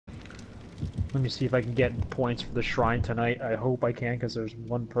Let me see if I can get points for the shrine tonight. I hope I can, because there's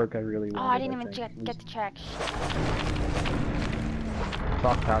one perk I really Oh, I wanted, didn't I even think. get to check.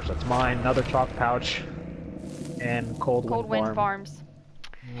 Chalk pouch, that's mine. Another chalk pouch. And cold Cold wind Wind farm. Farms.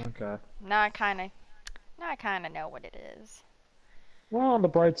 Okay. Now I kinda know what it is. Well, on the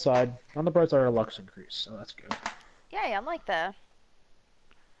bright side, our luck's increased, so that's good. Yeah, I like the.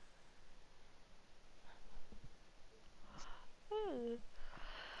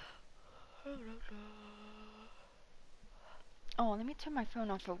 Oh, let me turn my phone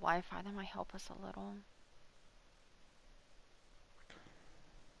off for Wi-Fi. That might help us a little.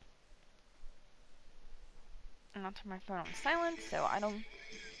 And I'll turn my phone on silent so I don't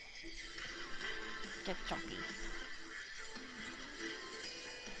get jumpy.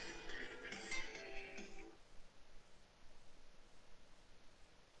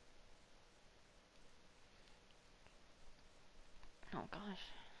 Oh gosh.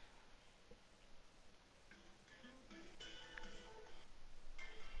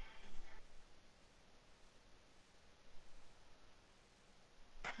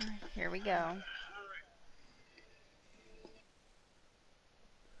 Here we go.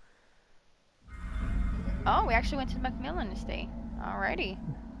 Oh, we actually went to the Macmillan estate. Alrighty.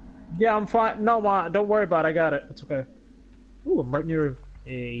 Yeah, I'm fine. No, Ma, don't worry about it. I got it. It's okay. Ooh, I'm right near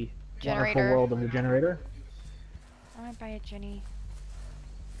a wonderful Generator. world of the generator. I might buy a Jenny.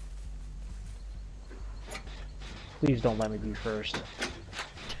 Please don't let me be first.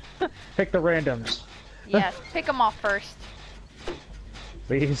 Pick the randoms. Yes, pick him off first.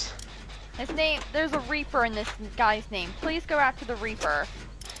 Please. His name, there's a Reaper in this guy's name. Please go after the Reaper.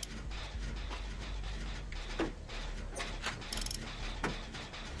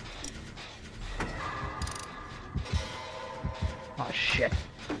 Oh, shit.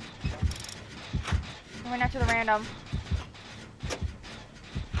 I went after the random.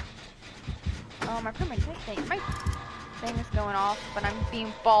 Oh, my permanent thing. My thing is going off, but I'm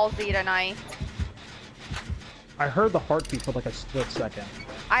being ballsy tonight. I heard the heartbeat for like a split second.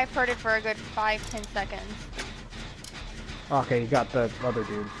 I've heard it for a good 5-10 seconds. Okay, you got the other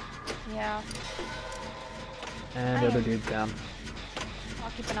dude. Yeah. And the other dude's down. I'll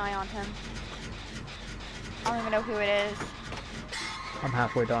keep an eye on him. I don't even know who it is. I'm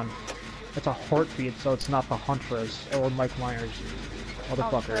halfway done. It's a heartbeat, so it's not the Huntress or Mike Myers.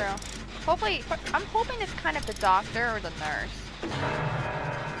 Motherfucker. Oh, true. Hopefully, I'm hoping it's kind of the doctor or the nurse.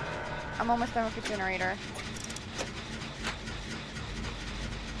 I'm almost done with the generator.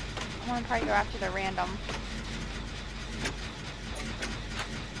 I want to probably go after the random.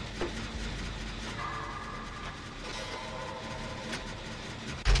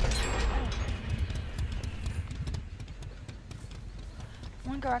 I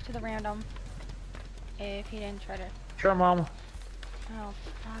want to go after the random. If he didn't try to. Sure, Mom. Oh,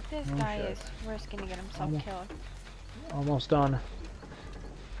 fuck. This Oh, guy shit. is risking to get himself killed. Almost done.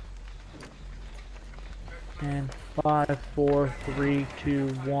 And 5, 4, 3, 2,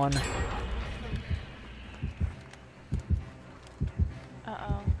 1.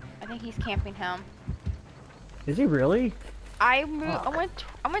 Uh-oh. I think he's camping him. Is he really? I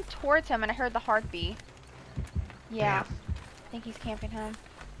went towards him and I heard the heartbeat. Yeah. Damn. I think he's camping him.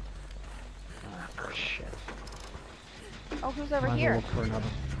 Oh, shit. Oh, who's over Might as well here? look for another.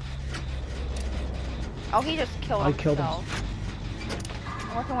 Oh, he just killed I himself. killed him.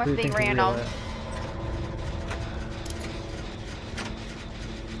 I'm working Who do with you the think he random. really-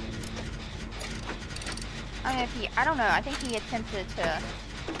 I mean, I don't know. I think he attempted to.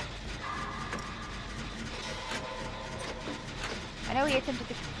 I know he attempted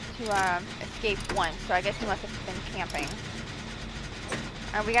to escape once, so I guess he must have been camping.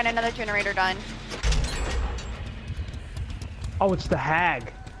 We got another generator done. Oh, it's the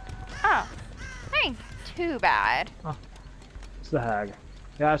hag. Oh, ain't too bad. Oh, it's the hag.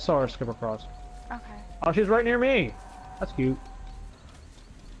 Yeah, I saw her skip across. Okay. Oh, she's right near me. That's cute.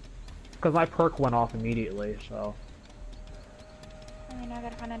 Because my perk went off immediately, so. I mean, I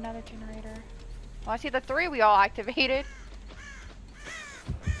gotta find another generator. Well, I see the 3 we all activated.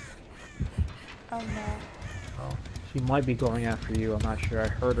 Oh no. Oh, she might be going after you. I'm not sure. I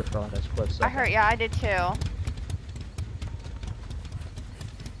heard her for like a split second. I heard, yeah, I did too. I'm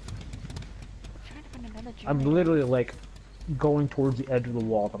trying to find another generator. I'm literally like going towards the edge of the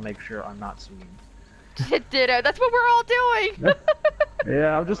wall to make sure I'm not seen. Ditto. That's what we're all doing.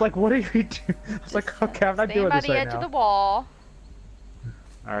 Yeah, I'm just like, what are you doing? It's like, okay, I'm not Stay doing by this the right edge now. of the wall.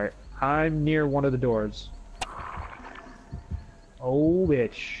 Alright, I'm near one of the doors. Oh,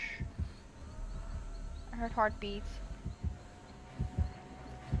 bitch. I heard heartbeats.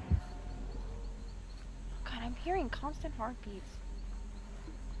 God, I'm hearing constant heartbeats.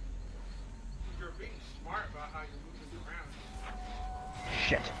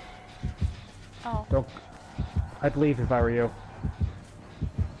 Shit. Oh. Don't. I'd leave if I were you.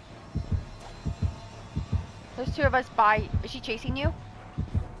 There's two of us by. Is she chasing you?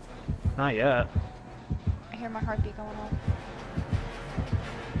 Not yet. I hear my heartbeat going on.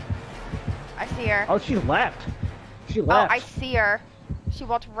 I see her. Oh, she left. She Oh, left. I see her. She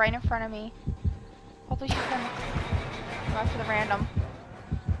walked right in front of me. Hopefully she's gonna go after the random.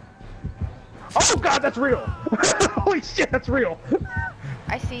 Oh god, that's real! Holy shit, that's real!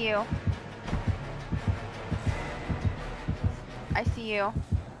 I see you. I see you.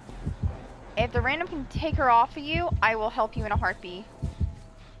 If the random can take her off of you, I will help you in a heartbeat.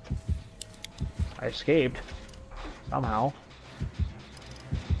 I escaped. Somehow.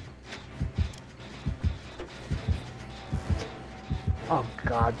 Oh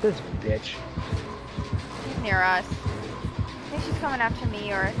god, this bitch. She's near us. I think she's coming after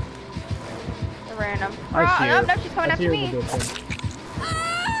me or the random. I see her. No, she's coming after me. She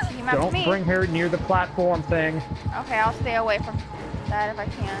came after Don't me. bring her near the platform thing. Okay, I'll stay away from that if I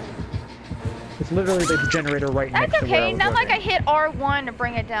can. It's literally the generator right next That's to where I okay. was Not like I looking. hit R1 to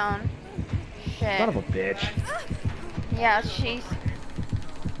bring it down. Shit. Son of a bitch. Yeah, she's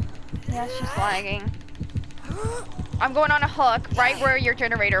lagging. I'm going on a hook right where your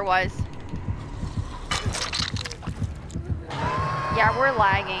generator was. Yeah, we're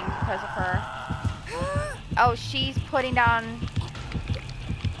lagging because of her. Oh, she's putting down...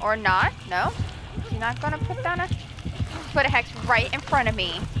 Or not? No? She's not gonna put down a... Put a hex right in front of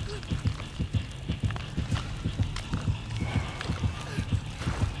me.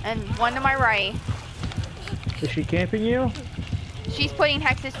 And one to my right. Is she camping you? She's putting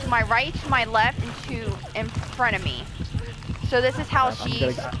hexes to my right, to my left, and in front of me. So this is how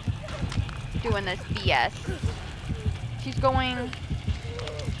she's doing this BS. She's going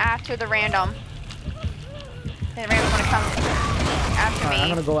after the random. The random's gonna come after me. I'm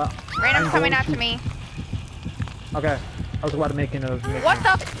gonna go out. Random's coming after me. Okay. I was about to make a... What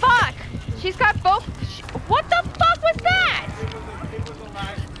the fuck? She's got both. What the fuck was that?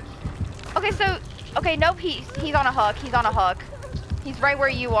 Okay, so... Okay, nope, he's on a hook. He's on a hook. He's right where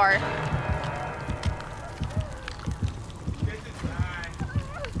you are.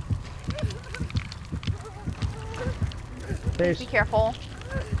 Be careful.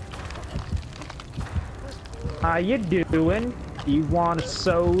 How you doing? Do you want a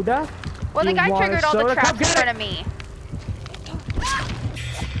soda? Well, the guy triggered all the traps in front of me.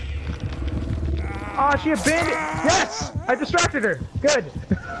 Oh, she abandoned. Yes! I distracted her. Good.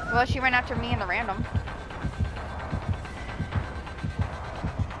 Well, she ran after me and the random.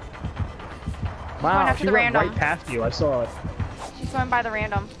 Wow, she went right past you. I saw it. She's going by the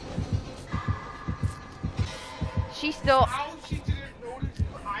random. She's still...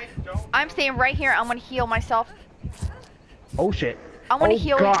 I'm staying right here. I'm gonna heal myself. Oh shit. I'm gonna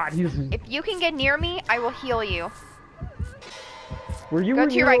heal you. God, If you can get near me, I will heal you. Were you go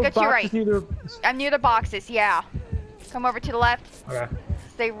to your right, go to your right. Near... I'm near the boxes, yeah. Come over to the left. Okay.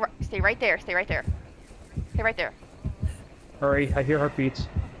 Stay right there, stay right there. Stay right there. Hurry, I hear heartbeats.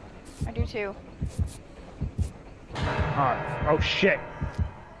 I do too. Alright. Oh shit.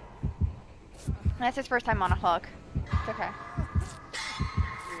 That's his first time on a hook. It's okay.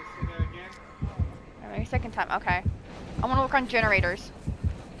 Maybe second time, okay. I want to work on generators.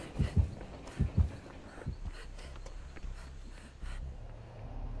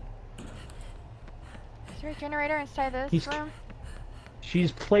 Is there a generator inside this room?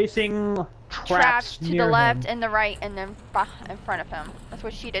 She's placing traps to near the left him. and the right and then in front of him. That's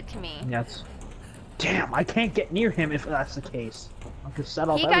what she did to me. Yes. Damn, I can't get near him if that's the case. I could set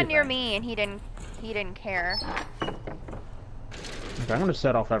off He everything. got near me and he didn't care. Okay, I'm gonna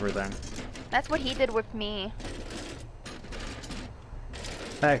set off everything. That's what he did with me.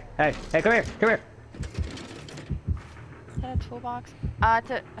 Hey, come here, come here. Is that a toolbox?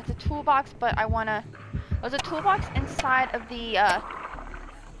 It's a toolbox, but I wanna... There's a toolbox inside of the,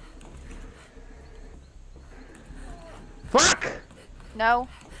 Fuck! No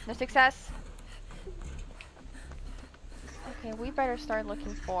success. Okay, we better start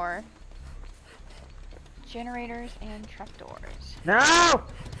looking for generators and trapdoors. No!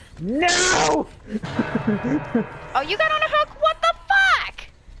 No! Oh, you got on a hook? What the fuck?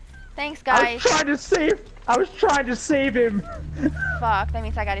 Thanks, guys. I was trying to save him. Fuck, that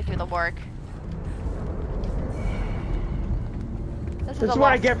means I gotta do the work. This is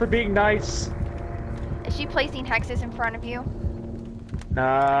what I get for being nice. Is she placing hexes in front of you?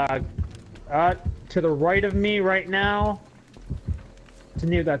 To the right of me right now. To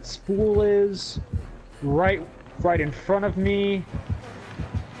near that spool is. Right in front of me.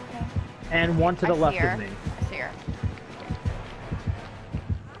 Okay. And one to the left of me. I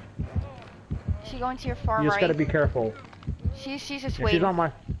going to your far You just right? gotta be careful. She's just Yeah, waiting. she's on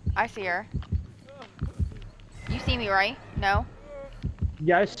my... I see her. You see me, right? No?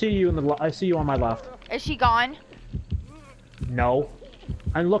 Yeah, I see you I see you on my left. Is she gone? No.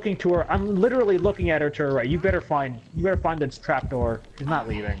 I'm looking to her. I'm literally looking at her to her right. You better find this trapdoor. She's not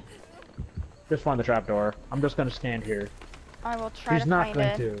leaving. Just find the trapdoor. I'm just gonna stand here. I will try She's to not find going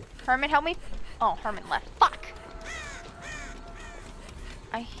it. to. Herman, help me. Oh, Herman left. Fuck!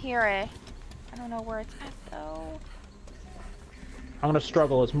 I hear it. I don't know where it's at, though. I'm gonna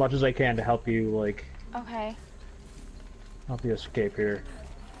struggle as much as I can to help you, like... Okay. Help you escape here.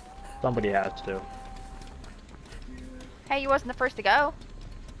 Somebody has to. Hey, you wasn't the first to go.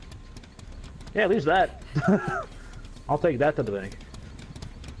 Yeah, at least that. I'll take that to the bank.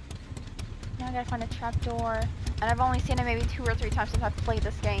 Now I gotta find a trapdoor. And I've only seen it maybe 2 or 3 times since I've played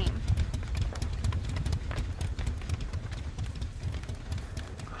this game.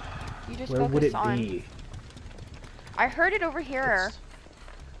 You just Where would it on. be? I heard it over here.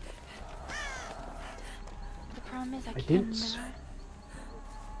 The problem is I didn't cannot.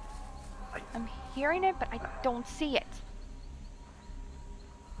 I'm hearing it, but I don't see it.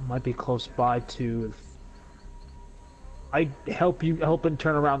 Might be close by to... I help and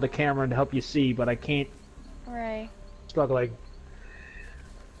turn around the camera and help you see, but I can't... Right. Struggling.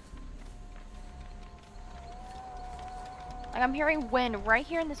 Like I'm hearing wind right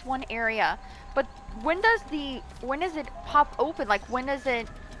here in this one area. But when does it pop open? Like when does it...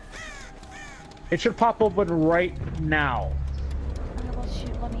 It should pop open right now. Okay, well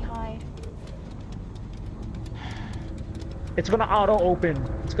shoot, let me hide. It's gonna auto open.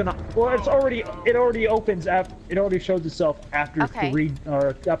 It's gonna... Well, it already opens after... It already shows itself after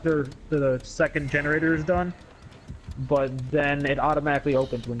after the second generator is done. But then it automatically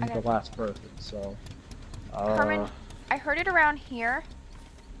opens when you're the last person, so... Herman, I heard it around here.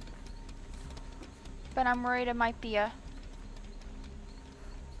 But I'm worried it might be a...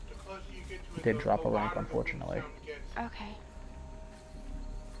 It did drop a rank, unfortunately. Okay.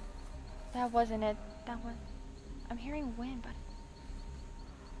 That wasn't it. That was... I'm hearing wind, but...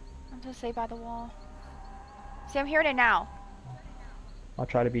 I'm supposed to stay by the wall. See, I'm hearing it now. I'll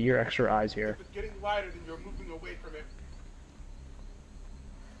try to be your extra eyes here. It's getting lighter and you're moving away from it.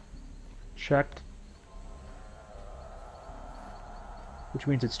 Checked. Which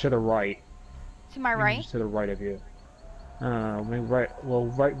means it's to the right. To my right? It's to the right of you. I mean, right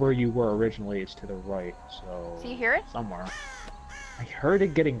where you were originally is to the right, so... So you hear it? Somewhere. I heard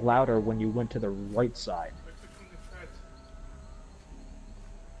it getting louder when you went to the right side.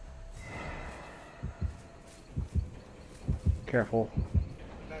 Careful.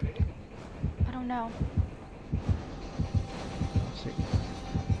 I don't know. Let's see.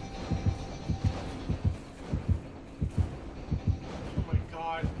 Oh my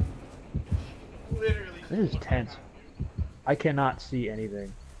god. Literally. This is tense. I cannot see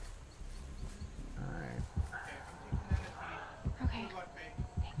anything. Alright. Okay.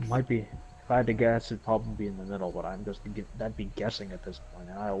 Might be. If I had to guess, it'd probably be in the middle, but I'm just... That'd be guessing at this point,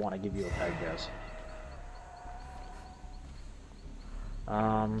 and I don't want to give you a bad guess.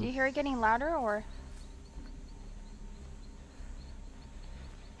 Do you hear it getting louder, or?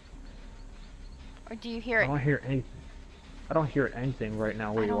 Or do you hear it? I don't hear anything. I don't hear anything right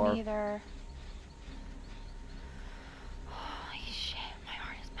now where you are. I don't either. Holy shit, my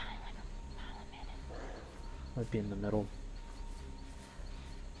heart is pounding like a mile a minute. Might be in the middle.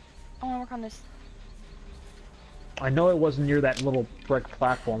 I want to work on this. I know it wasn't near that little brick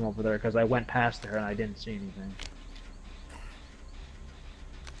platform over there, because I went past there and I didn't see anything.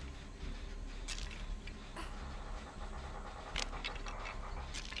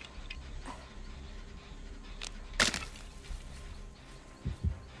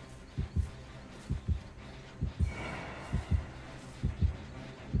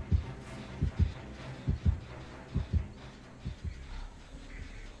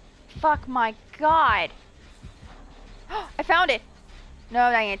 Fuck my god! I found it!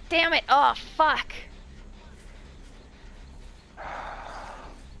 No, dang it. Damn it! Oh, fuck!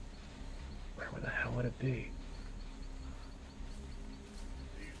 Where the hell would it be?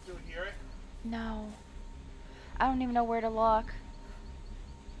 Do you still hear it? No. I don't even know where to look.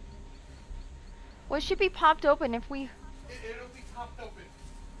 Well, it should be popped open if we... It'll be popped open.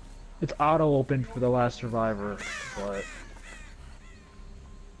 It's auto-opened for the last survivor, but...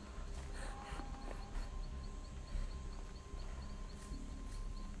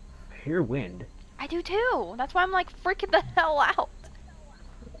 I hear wind. I do too! That's why I'm like freaking the hell out!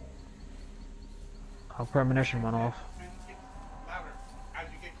 Our premonition went off. It gets louder as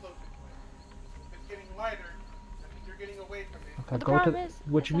you get closer to it. If it's getting lighter, that means you're getting away from it. Well, the problem is...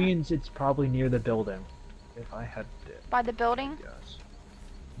 Which means it's probably near the building. If I had to... By the building? Yes.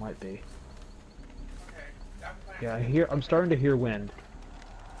 Might be. Okay. Yeah, I'm starting to hear wind.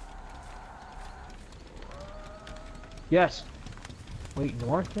 Yes! Wait,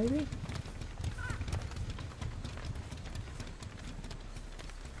 north maybe?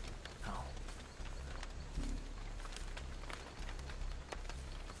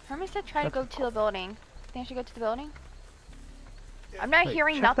 Herman said try to go to the building. Think I should go to the building? I'm not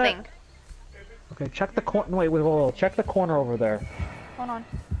hearing nothing. Okay, check the corner. Wait, check the corner over there. Hold on.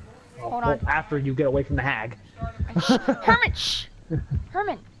 Hold on. After you get away from the hag. Shh. Herman, shh!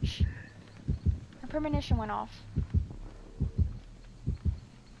 Herman, shh. Her premonition went off.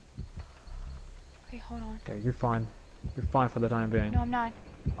 Okay, hold on. Okay, you're fine. You're fine for the time being. No, I'm not.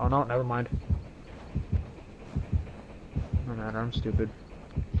 Oh no, never mind. No matter, I'm stupid.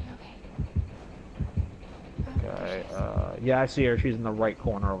 Okay, yeah, I see her. She's in the right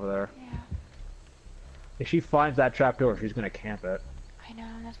corner over there. Yeah. If she finds that trapdoor, she's gonna camp it. I know,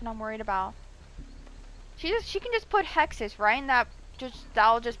 that's what I'm worried about. She can just put hexes, right? And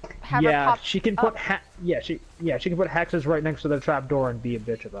that'll just have her pop. Yeah, she can put she can put hexes right next to the trapdoor and be a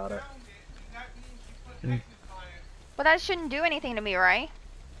bitch about it. But that shouldn't do anything to me, right?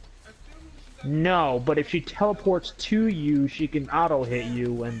 No, but if she teleports to you, she can auto hit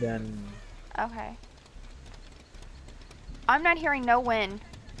you and then. Okay. I'm not hearing no wind.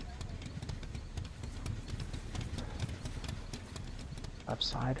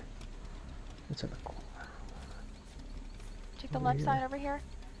 Upside. It's in the corner. Check the left side over here.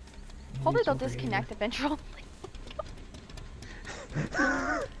 Hopefully they'll disconnect eventually.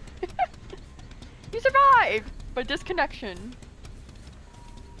 You survived by disconnection.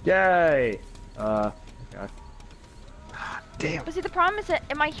 Yay! Okay. Damn. But see, the problem is that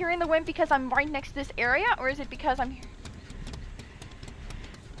am I hearing the wind because I'm right next to this area, or is it because I'm here?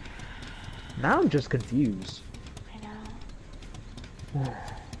 Now I'm just confused. I know. Holy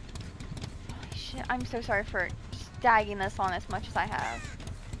shit, I'm so sorry for stagging this on as much as I have.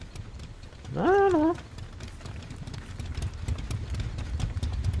 No.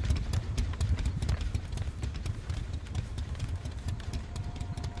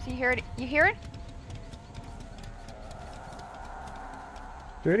 So you hear it? You hear it?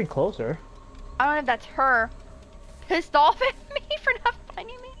 You're getting closer. I don't know if that's her pissed off at me for not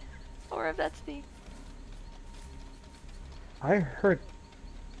finding me, or if that's the I heard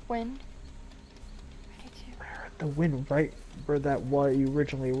wind. I did too. I heard the wind right where that you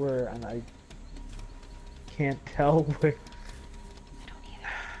originally were, and I can't tell where. I don't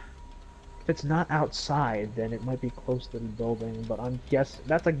either. If it's not outside, then it might be close to the building, but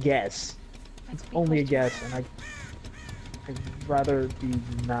that's a guess. It's only a guess, and I'd rather be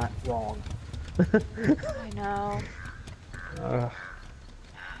not wrong. I know.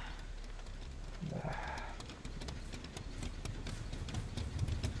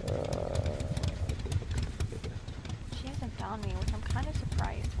 She hasn't found me, which I'm kind of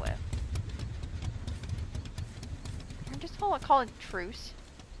surprised with. I'm just gonna call it truce.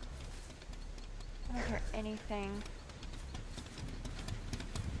 I don't hear anything.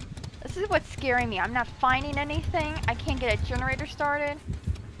 This is what's scaring me. I'm not finding anything. I can't get a generator started.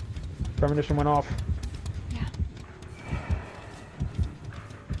 Premonition went off. Yeah.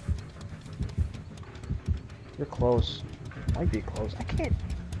 You're close. Might be close. I can't.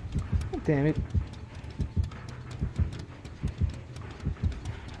 Oh, damn it.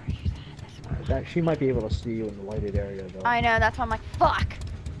 She might be able to see you in the lighted area, though. I know. That's why I'm like, fuck.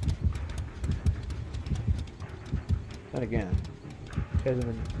 Then again, she hasn't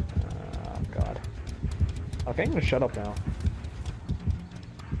been. Oh God. Okay, I'm gonna shut up now.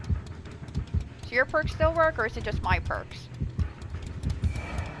 Do your perks still work, or is it just my perks?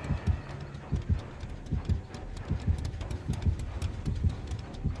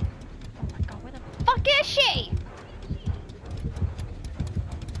 Oh my God, where the fuck is she?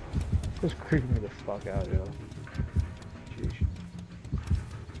 Just creeping me the fuck out, yo. Jeez.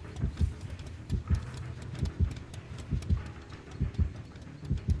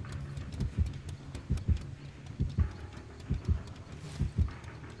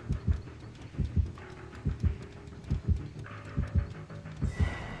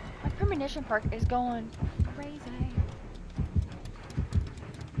 My premonition perk is going crazy.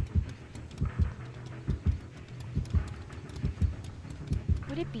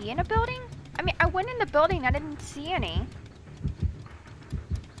 Would it be in a building? I mean, I went in the building, I didn't see any.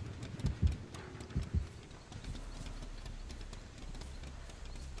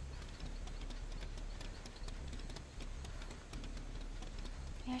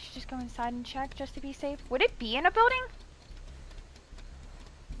 Yeah, I should just go inside and check just to be safe. Would it be in a building?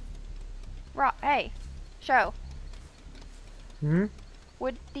 Hey, show. Hmm?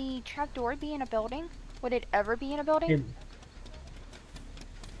 Would the trapdoor be in a building? Would it ever be in a building?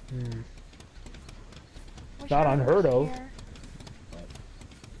 Not unheard of.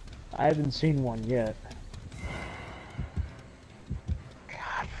 I haven't seen one yet.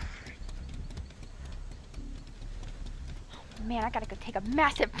 God. Man, I gotta go take a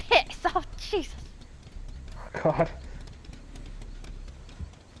massive piss. Oh, Jesus. God.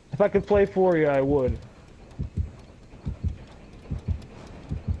 If I could play for you, I would.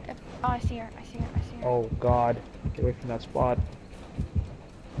 Oh, I see her. I see her. I see her. Oh, God. Get away from that spot.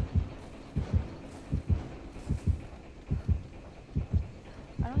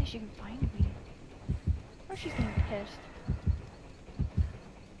 I don't think she can find me. Or she's getting pissed.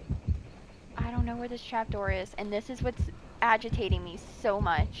 I don't know where this trapdoor is, and this is what's agitating me so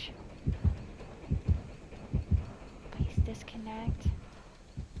much. Please disconnect.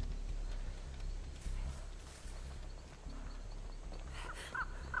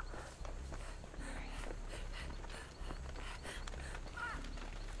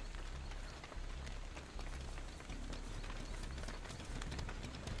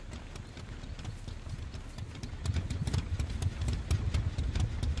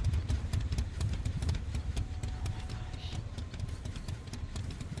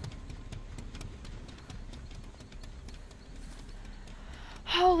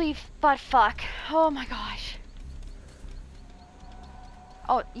 Holy butt fuck. Oh my gosh.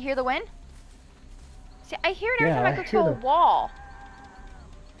 Oh, you hear the wind? See, I hear it every time I go to a wall.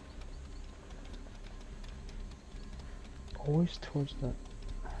 Always towards the...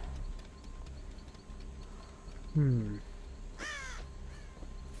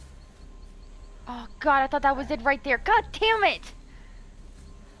 Oh god, I thought that was it right there. God damn it!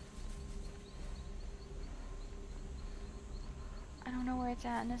 I don't know where it's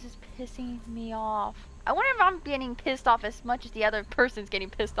at, and this is pissing me off. I wonder if I'm getting pissed off as much as the other person's getting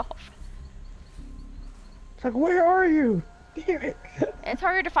pissed off. It's like, where are you? Damn it. It's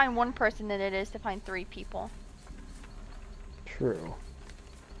harder to find one person than it is to find 3 people. True.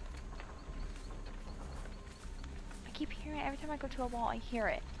 I keep hearing it every time I go to a wall, I hear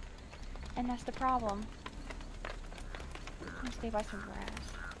it. And that's the problem. I'm gonna stay by some grass.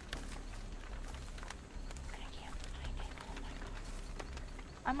 I can't find it. Oh my god.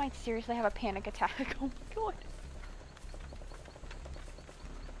 I might seriously have a panic attack. Oh my god.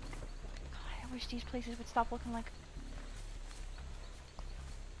 God, I wish these places would stop looking like...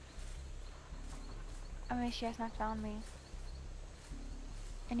 I mean, she has not found me.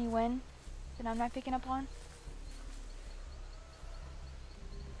 Any wind that I'm not picking up on?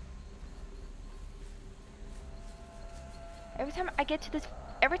 Every time I get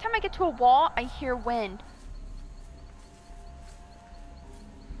to a wall, I hear wind.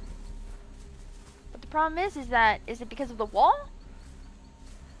 But the problem is it because of the wall?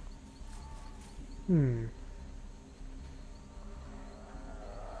 I'm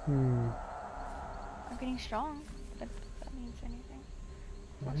getting strong. If that means anything.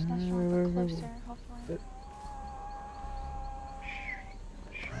 Well, it's not strong, but closer, hopefully.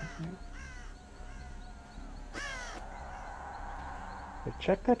 Hey,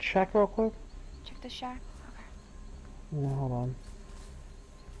 check that shack real quick. Check the shack? Okay. No, hold on.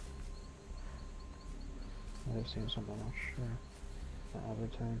 I've seen something else, sure. Other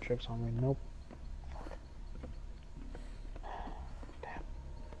 10 checks on me, nope. Damn.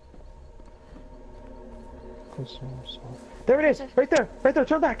 There it is! Right there! Right there!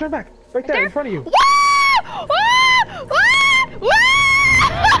 Turn back! Turn back! Right there, in front of you! Woo! Woo! Woo!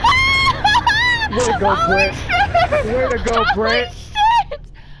 Way to go, Britt! Way to go, Britt!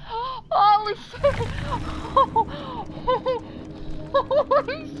 Holy shit!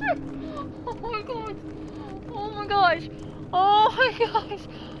 Holy shit! Oh my god! Oh my gosh! Oh my gosh!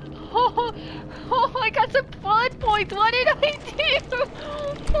 Oh, I got some blood points! What did I do?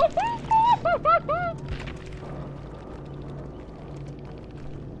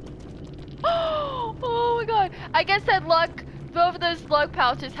 Oh my god! I guess that luck, both of those luck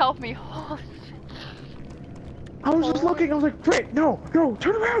pouches helped me. Oh shit! I was just looking, I was like, Britt, no, no,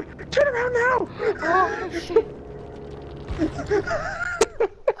 turn around! Turn around now! Oh shit!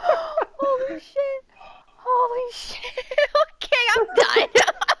 Holy shit! Holy shit! Okay, I'm done!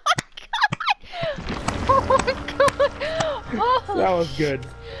 Oh my god! Oh, that was good.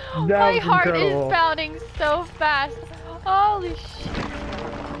 That my was heart incredible. is pounding so fast. Holy shit!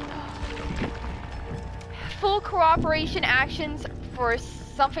 Full cooperation actions for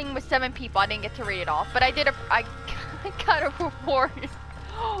something with 7 people. I didn't get to read it off, but I got a reward.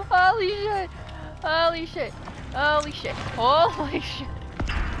 Holy shit! Holy shit! Holy shit! Holy shit!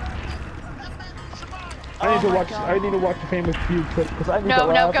 I need to watch. I need to watch the famous feud clip because I need to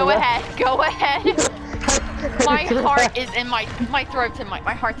laugh. No, go ahead. Go ahead. My heart is in my throat's in my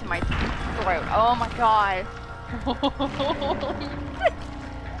heart's in my throat. Oh my god.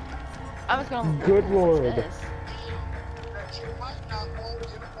 I was gonna. Good lord. This?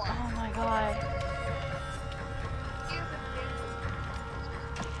 Oh my god.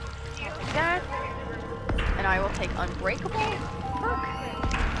 I'll take that. And I will take Unbreakable. Perk.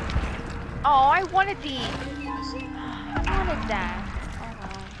 Oh, I wanted the. I wanted that. Hold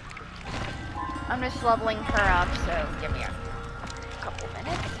on. I'm just leveling her up, so give me a couple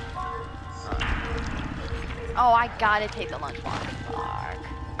minutes. Oh, I gotta take the lunchbox. Fuck.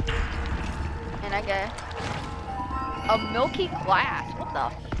 And I get a milky glass. What the?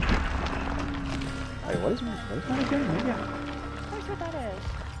 Wait, what is my game? Yeah. Where's what that is?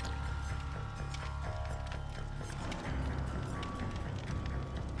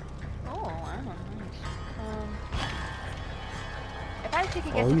 Oh, wow, nice. If I think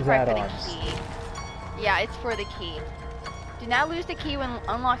it gets the correct for the key. Yeah, it's for the key. Do not lose the key when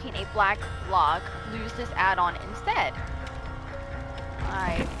unlocking a black lock. Lose this add-on instead.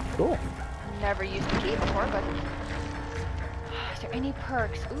 I never used the key before, but is there any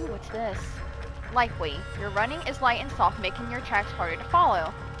perks? Ooh, what's this? Lightweight. Your running is light and soft, making your tracks harder to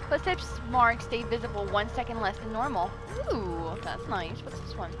follow. Footsteps marks stay visible 1 second less than normal. Ooh, that's nice. What's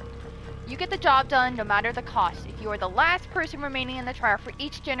this one? You get the job done no matter the cost. If you are the last person remaining in the trial for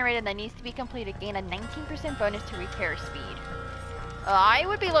each generator that needs to be completed, gain a 19% bonus to repair speed. I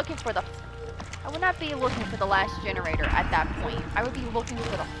would be looking for the... I would not be looking for the last generator at that point. I would be looking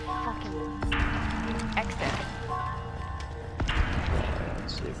for the fucking exit.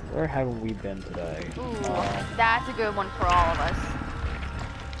 Let's see, where haven't we been today? Ooh, that's a good one for all of us.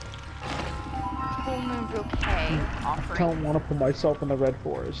 Full Moon Bouquet offering. I don't want to put myself in the Red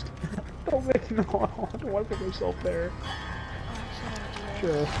Forest. Don't make me know. I don't want to put myself there.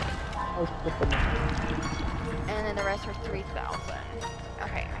 Sure. I'll put them there. And then the rest are 3,000.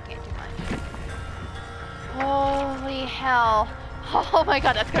 Okay, I can't do much. Holy hell. Oh my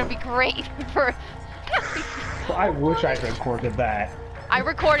god, that's gonna be great for... Well, I wish I recorded that. I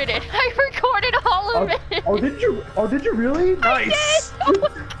recorded it. I recorded all of it. Oh, did you? Oh, did you really? Nice. I did.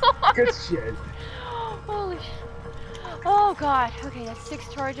 Oh god. Good shit. Holy shit. Oh god. Okay, that's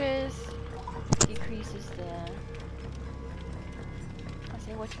 6 charges. Decreases the... Let's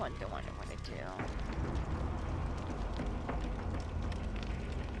see, which one do I want to do?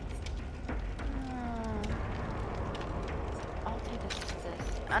 I'll take this.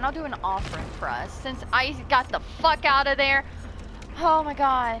 And I'll do an offering for us, since I got the fuck out of there. Oh my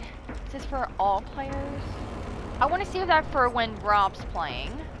god. Is this for all players? I want to save that for when Rob's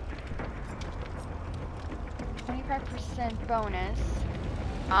playing. 25% bonus.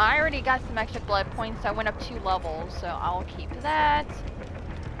 I already got some extra blood points, so I went up 2 levels, so I'll keep that.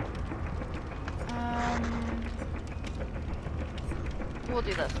 We'll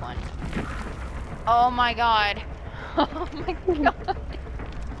do this one. Oh my god. Oh my god.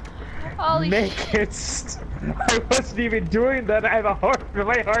 Holy shit. I wasn't even doing that. I have a heart.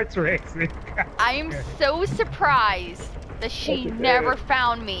 My heart's racing. I am so surprised that she never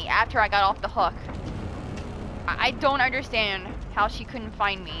found me after I got off the hook. I don't understand how she couldn't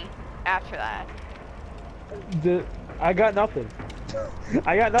find me after that. I got nothing.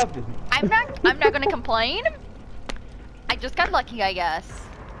 I got nothing. I'm not gonna complain. I just got lucky, I guess.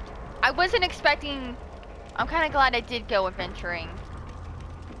 I wasn't expecting... I'm kind of glad I did go adventuring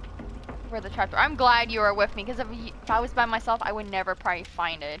for the trapdoor. I'm glad you were with me, because if I was by myself, I would never probably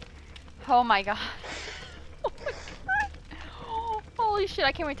find it. Oh my god. Oh my god. Holy shit,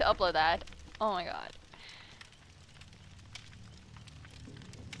 I can't wait to upload that. Oh my god.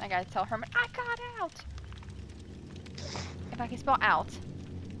 I gotta tell Herman, I got out! If I can spell out.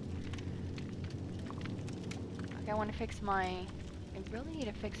 Okay, I want to fix my... I really need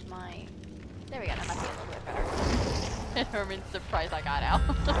to fix my... There we go, that might be a little bit better. Herman's surprised I got out.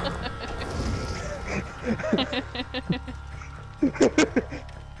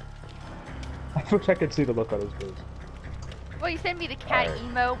 I wish I could see the look on his face. Well, you sent me the cat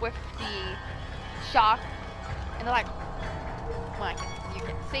emo with the shock, and they're like... Well, you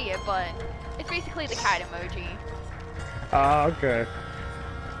can see it, but it's basically the cat emoji. Ah, okay.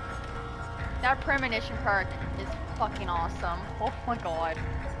 That premonition perk is fucking awesome. Oh my god.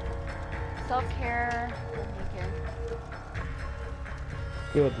 Self-care.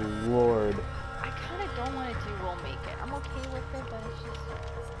 Good lord. I kind of don't want to do we'll make it. I'm okay with it, but it's just...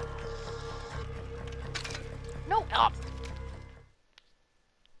 No! Oh.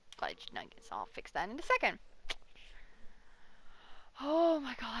 Fudge nuggets. I'll fix that in a second. Oh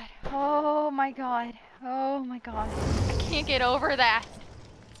my god. Oh my god. Oh my god. I can't get over that.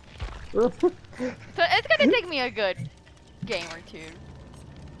 So it's gonna take me a good game or two.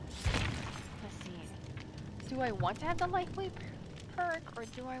 Let's see. Do I want to have the lightweight perk or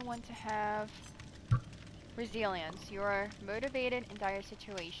do I want to have resilience? You are motivated in dire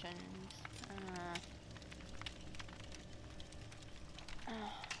situations.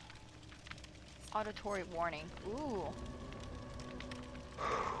 Auditory warning. Ooh.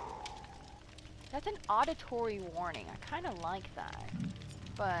 That's an auditory warning. I kind of like that.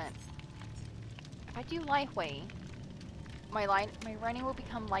 But if I do lightweight, my running will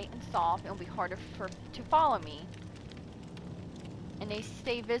become light and soft. It will be harder to follow me. And they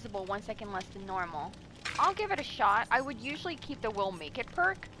stay visible 1 second less than normal. I'll give it a shot. I would usually keep the will make it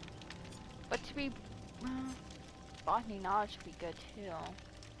perk. But to be... botany knowledge would be good too.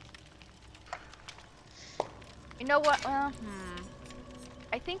 You know what?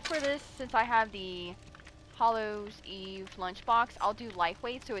 I think for this, since I have the Hollow's Eve lunchbox, I'll do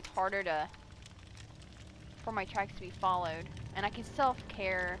lightweight so it's harder for my tracks to be followed. And I can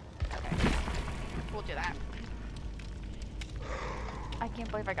self-care. Okay. We'll do that. I can't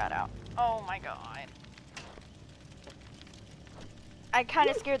believe I got out. Oh my god. I kind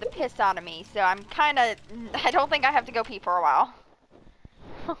of scared the piss out of me, so I don't think I have to go pee for a while.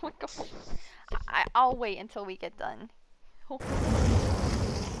 Oh my gosh. I'll wait until we get done.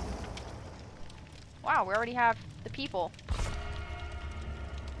 Wow, we already have the people.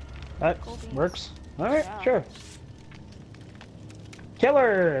 That works. Alright, yeah. Sure.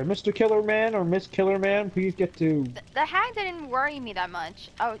 Killer! Mr. Killer Man or Miss Killer Man, please get to... The hag didn't worry me that much.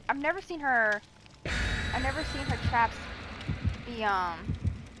 Oh, I've never seen her traps become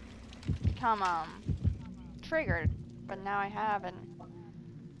triggered, but now I have, and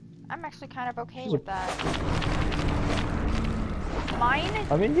I'm actually kind of okay with that. Mine is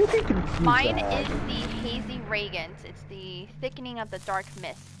the hazy radiance. It's the thickening of the dark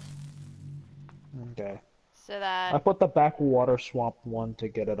mist. Okay. So that... I put the backwater swamp one to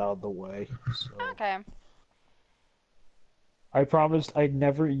get it out of the way. So. Okay. I promised I'd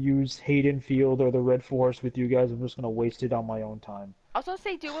never use Hayden Field or the Red Forest with you guys. I'm just gonna waste it on my own time. I was gonna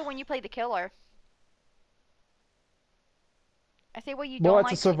say do it when you play the killer. I say what you don't like.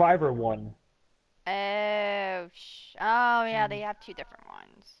 Well, it's a survivor one. Oh, yeah, they have two different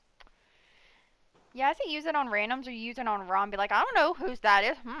ones. Yeah, I say use it on randoms or use it on raw and be like, I don't know whose that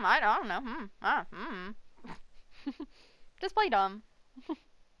is. I don't know. Just play dumb.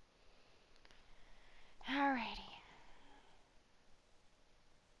 Alrighty.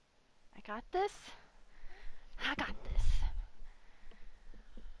 I got this. I got this.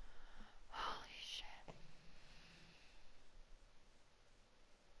 Holy shit.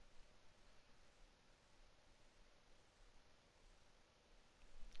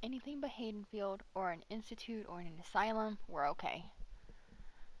 Anything but Haydenfield or an institute or an asylum, we're okay.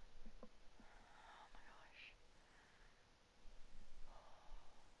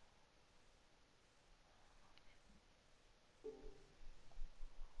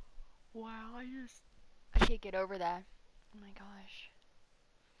 Wow, I can't get over that. Oh my gosh.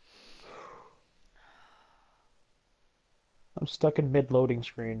 I'm stuck in mid-loading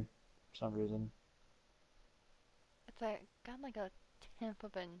screen for some reason. It's like, got like a tenth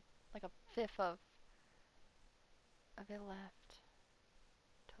of like a fifth of it left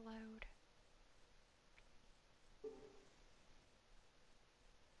to load.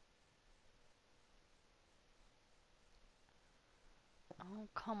 Oh,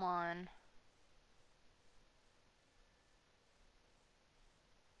 come on.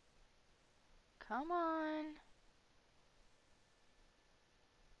 Come on.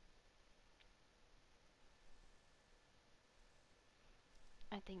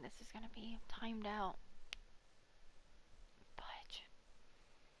 I think this is gonna be timed out. But...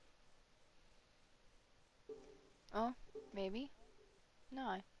 oh, maybe?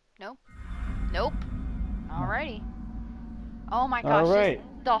 No. Nope. Nope. Alrighty. Oh my gosh, right.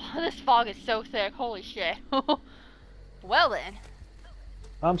 this fog is so thick, holy shit. Well then.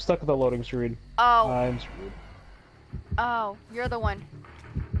 I'm stuck at the loading screen. Oh. I'm screwed. Oh, you're the one.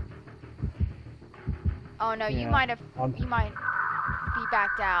 Oh no, yeah, you might be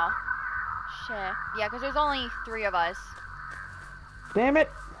backed out. Shit. Yeah, because there's only 3 of us. Damn it!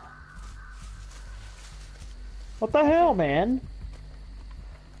 What the hell, man?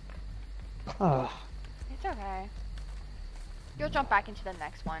 It's okay. You'll jump back into the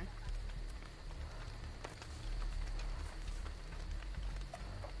next one.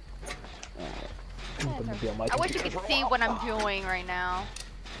 I wish you could see what I'm doing right now.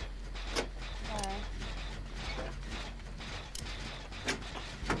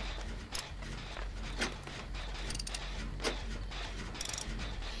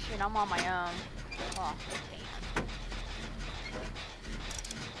 and I'm on my own. Oh, damn.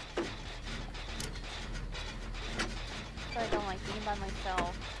 But I don't like being by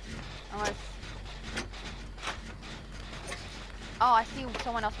myself. Unless... Oh, I see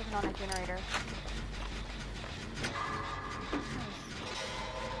someone else working on a generator.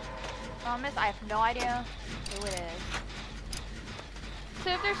 Promise, I have no idea who it is. So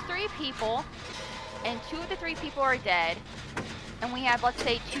if there's 3 people, and 2 of the 3 people are dead, and we have, let's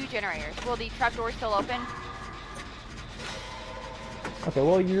say, 2 generators, will the trapdoor still open? Okay,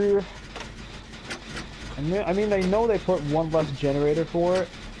 well, you're... I mean, I know they put 1 less generator for it.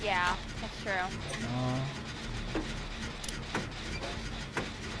 Yeah, that's true.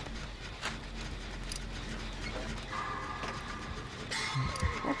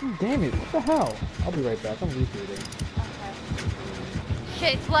 Fucking damn it, what the hell? I'll be right back, I'm rebooting. Okay.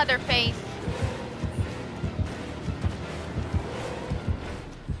 Shit, it's Leatherface.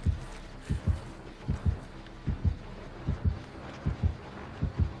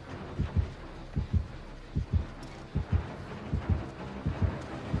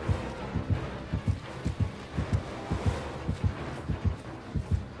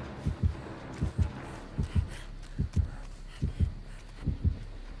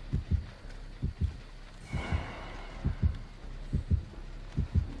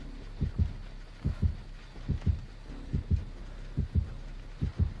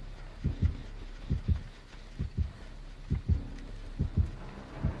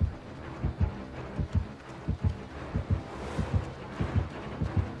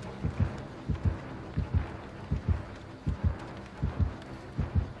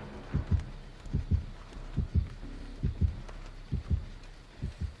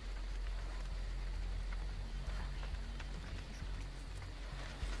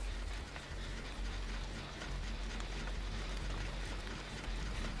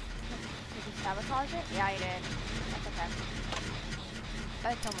 Sabotage it? Yeah, I did. That's okay.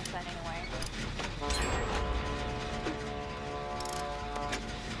 It's almost done anyway.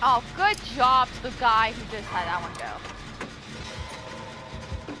 Oh, good job to the guy who just had that one go.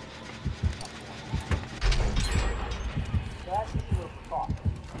 What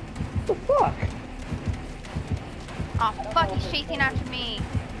the fuck? Oh, fuck, he's chasing after me.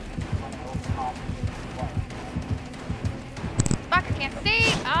 Fuck, I can't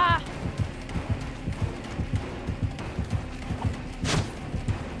see! Ah!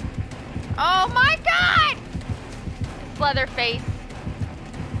 Oh my god! It's Leatherface.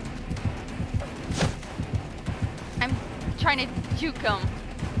 I'm trying to juke him.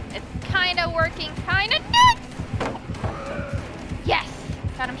 It's kinda working, kinda not! Yes!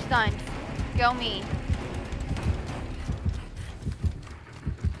 Got him stunned. Go me.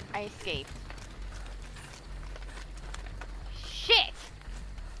 I escaped. Shit!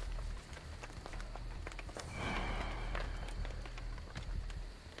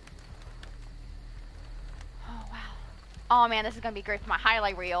 Oh, wow. Oh, man, this is gonna be great for my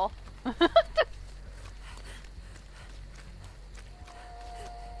highlight reel.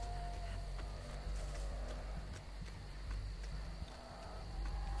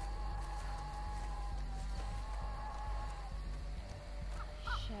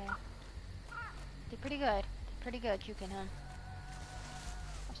 Did pretty good. Did pretty good, juking him.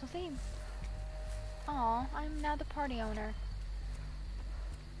 What's the theme? Aw, I'm now the party owner.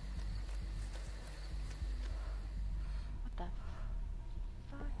 What the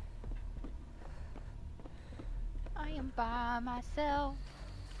fuck? I am by myself.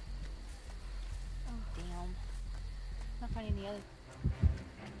 Oh, damn. Not finding the other.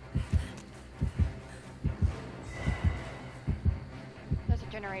 There's a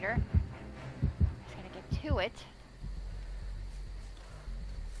generator. To it.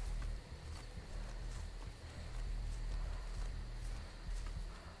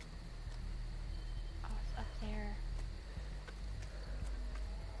 Oh, it's up there.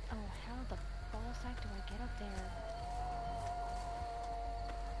 Oh, how the ballsack do I get up there?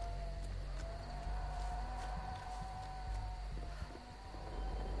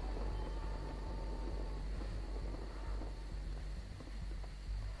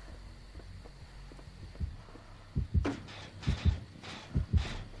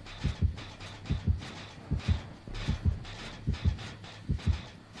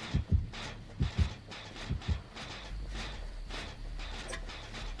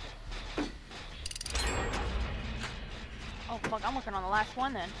 Oh fuck, I'm working on the last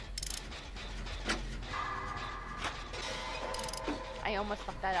one then. I almost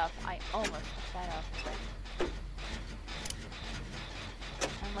fucked that up. I almost fucked that up.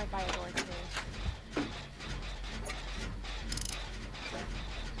 I'm right by a door too.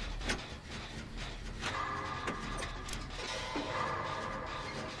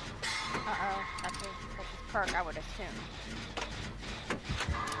 perk, I would assume.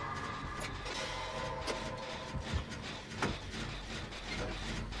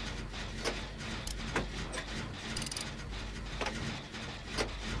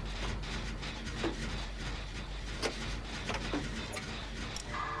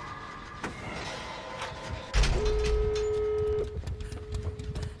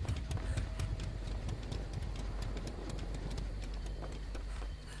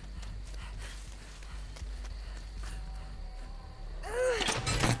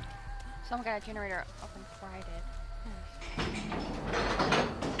 Someone got a generator open before I did.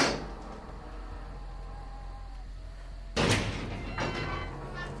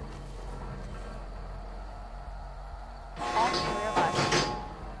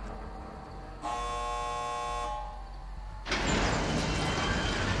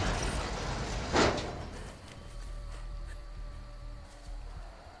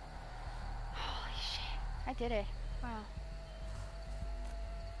 Holy shit. I did it. Wow.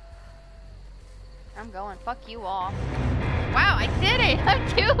 I'm going. Fuck you all. Wow, I did it! I'm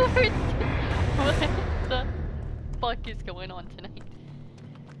doing. What the fuck is going on tonight?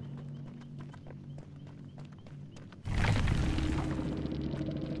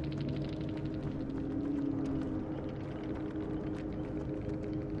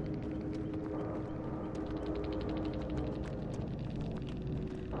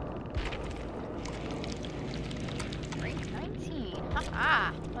 Rank 19.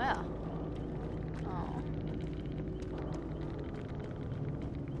 Haha. Well.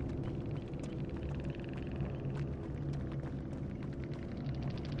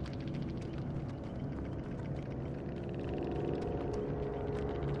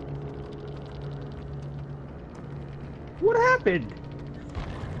 What happened?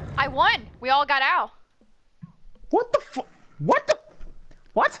 I won! We all got out. What the fu- What the-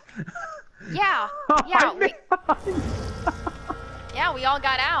 What? Yeah. Yeah. Yeah, we all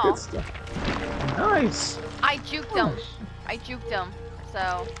got out. Nice. I juked him. I juked him.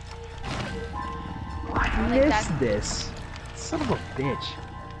 So. I missed this. Son of a bitch.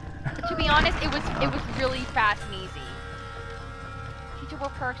 To be honest, it was really fast and easy. Teachable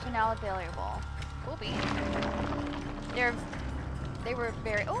perks are now available. Cool beans. They were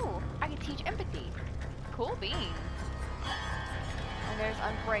very. Oh, I can teach empathy. Cool beans. And there's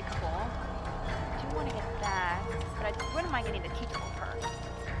unbreakable. I do want to get that, but I wouldn't mind getting the teachable perk.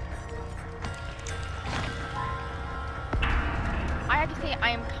 I have to say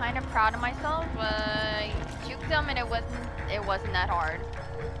I am kind of proud of myself. I juked him and it wasn't that hard.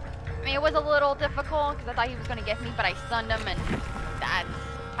 I mean, it was a little difficult because I thought he was gonna get me, but I stunned him, and that's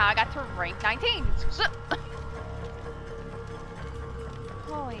how I got to rank 19.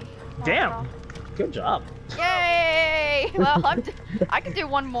 Holy. Damn. Good job. Yay! Well, I can do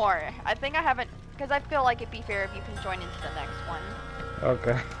one more. I think I haven't, because I feel like it'd be fair if you can join into the next one.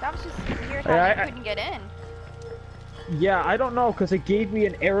 Okay. That was just weird how you couldn't get in. Yeah, I don't know, because it gave me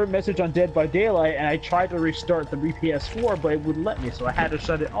an error message on Dead by Daylight, and I tried to restart the PS4, but it wouldn't let me, so I had to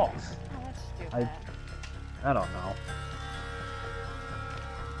shut it off. Oh, that's stupid. I don't know.